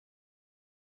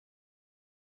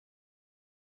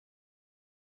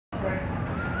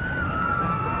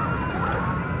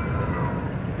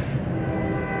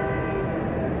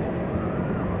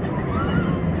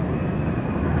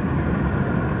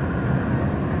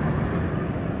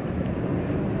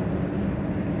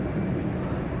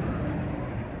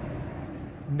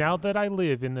Now that I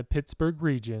live in the Pittsburgh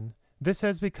region, this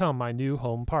has become my new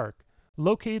home park.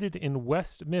 Located in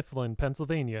West Mifflin,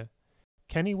 Pennsylvania,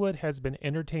 Kennywood has been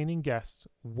entertaining guests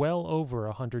well over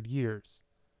 100 years.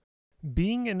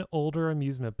 Being an older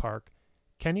amusement park,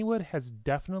 Kennywood has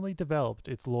definitely developed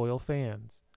its loyal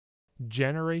fans.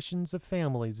 Generations of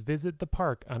families visit the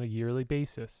park on a yearly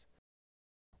basis.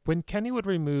 When Kennywood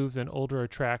removes an older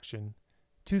attraction,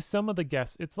 to some of the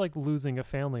guests it's like losing a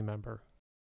family member.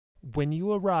 When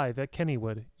you arrive at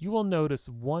Kennywood, you will notice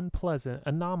one pleasant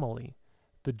anomaly.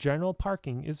 The general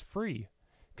parking is free,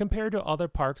 compared to other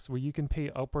parks where you can pay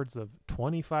upwards of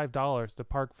 $25 to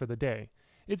park for the day.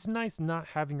 It's nice not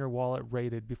having your wallet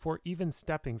raided before even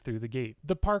stepping through the gate.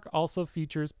 The park also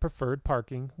features preferred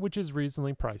parking, which is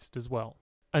reasonably priced as well.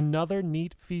 Another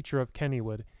neat feature of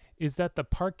Kennywood is that the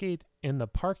park gate and the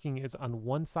parking is on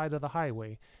one side of the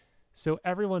highway, so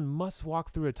everyone must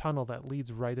walk through a tunnel that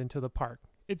leads right into the park.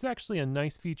 It's actually a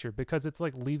nice feature because it's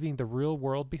like leaving the real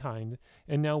world behind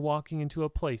and now walking into a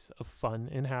place of fun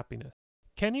and happiness.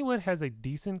 Kennywood has a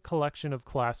decent collection of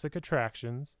classic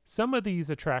attractions. Some of these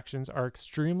attractions are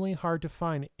extremely hard to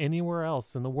find anywhere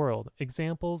else in the world,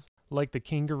 examples like the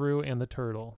kangaroo and the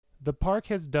turtle. The park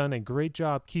has done a great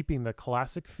job keeping the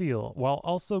classic feel while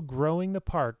also growing the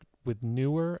park with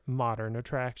newer, modern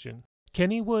attractions.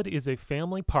 Kennywood is a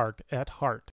family park at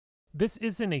heart. This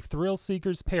isn't a thrill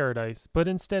seeker's paradise, but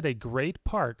instead a great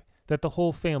park that the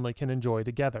whole family can enjoy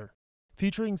together.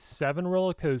 Featuring 7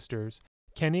 roller coasters,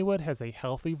 Kennywood has a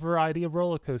healthy variety of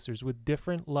roller coasters with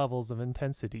different levels of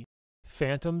intensity.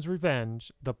 Phantom's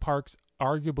Revenge, the park's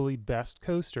arguably best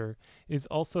coaster, is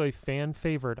also a fan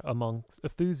favorite amongst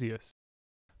enthusiasts.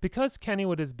 Because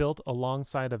Kennywood is built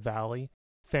alongside a valley,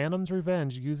 Phantom's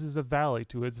Revenge uses a valley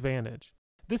to its advantage.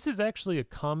 This is actually a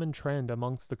common trend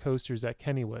amongst the coasters at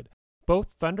Kennywood.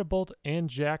 Both Thunderbolt and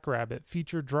Jackrabbit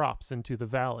feature drops into the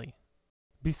valley.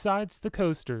 Besides the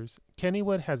coasters,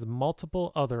 Kennywood has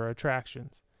multiple other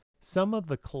attractions. Some of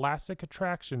the classic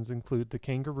attractions include the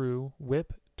kangaroo,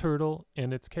 whip, turtle,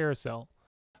 and its carousel.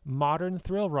 Modern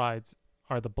thrill rides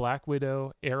are the Black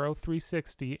Widow, Arrow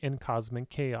 360, and Cosmic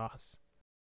Chaos.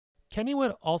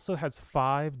 Kennywood also has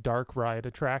 5 dark ride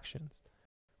attractions,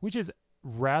 which is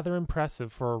rather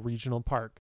impressive for a regional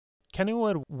park.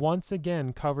 Kennywood once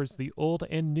again covers the old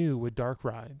and new with dark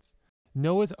rides.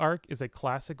 Noah's Ark is a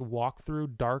classic walk-through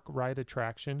dark ride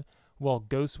attraction, while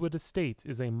Ghostwood Estates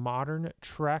is a modern,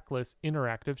 trackless,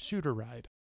 interactive shooter ride.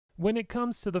 When it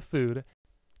comes to the food,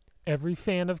 every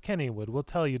fan of Kennywood will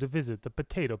tell you to visit the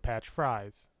Potato Patch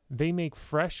Fries. They make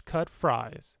fresh-cut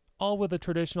fries, all with the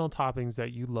traditional toppings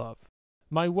that you love.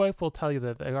 My wife will tell you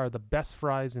that they are the best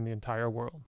fries in the entire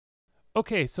world.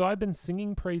 Okay, so I've been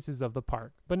singing praises of the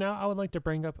park, but now I would like to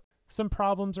bring up some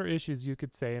problems or issues you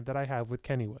could say that I have with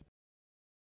Kennywood.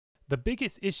 The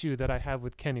biggest issue that I have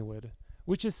with Kennywood,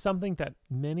 which is something that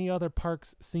many other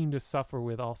parks seem to suffer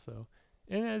with also,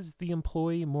 is the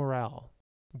employee morale.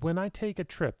 When I take a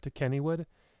trip to Kennywood,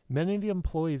 many of the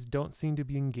employees don't seem to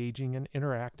be engaging and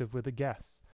interactive with the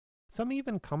guests. Some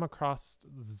even come across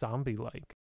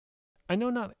zombie-like. I know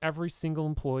not every single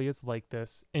employee is like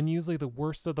this, and usually the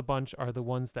worst of the bunch are the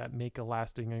ones that make a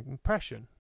lasting impression.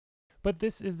 But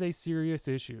this is a serious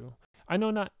issue. I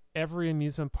know not every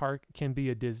amusement park can be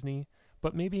a Disney,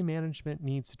 but maybe management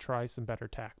needs to try some better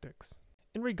tactics.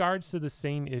 In regards to the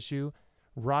same issue,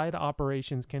 ride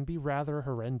operations can be rather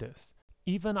horrendous.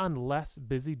 Even on less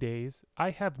busy days,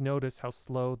 I have noticed how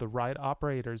slow the ride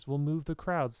operators will move the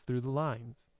crowds through the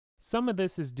lines. Some of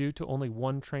this is due to only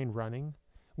one train running,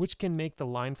 which can make the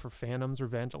line for Phantom's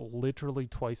Revenge literally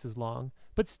twice as long,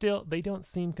 but still, they don't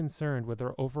seem concerned with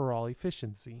their overall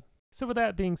efficiency. So with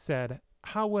that being said,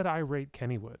 how would I rate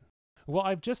Kennywood? Well,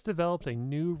 I've just developed a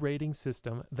new rating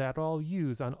system that I'll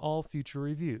use on all future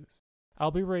reviews.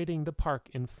 I'll be rating the park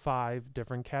in 5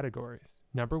 different categories.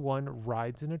 Number 1,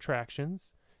 rides and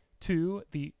attractions. 2,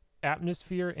 the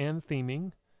atmosphere and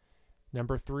theming.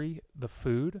 Number 3, the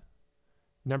food.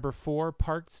 Number 4,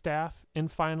 park staff.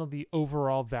 And finally, the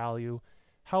overall value.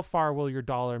 How far will your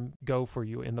dollar go for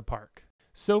you in the park?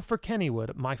 So for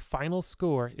Kennywood, my final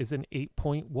score is an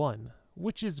 8.1,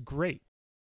 which is great.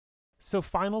 So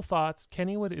final thoughts,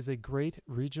 Kennywood is a great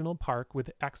regional park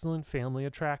with excellent family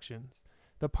attractions.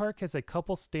 The park has a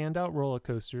couple standout roller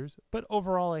coasters, but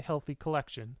overall a healthy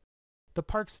collection. The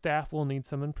park staff will need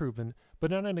some improvement,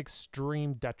 but not an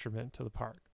extreme detriment to the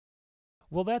park.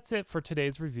 Well, that's it for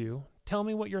today's review. Tell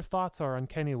me what your thoughts are on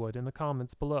Kennywood in the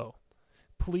comments below.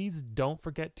 Please don't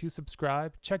forget to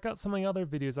subscribe. Check out some of the other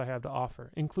videos I have to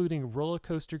offer, including roller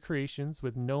coaster creations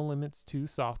with No Limits 2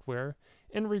 software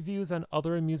and reviews on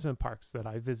other amusement parks that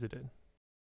I visited.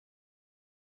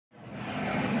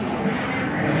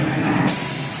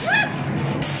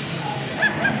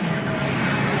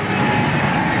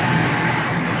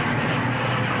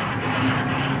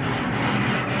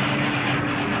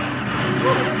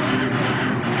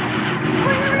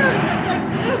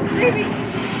 baby.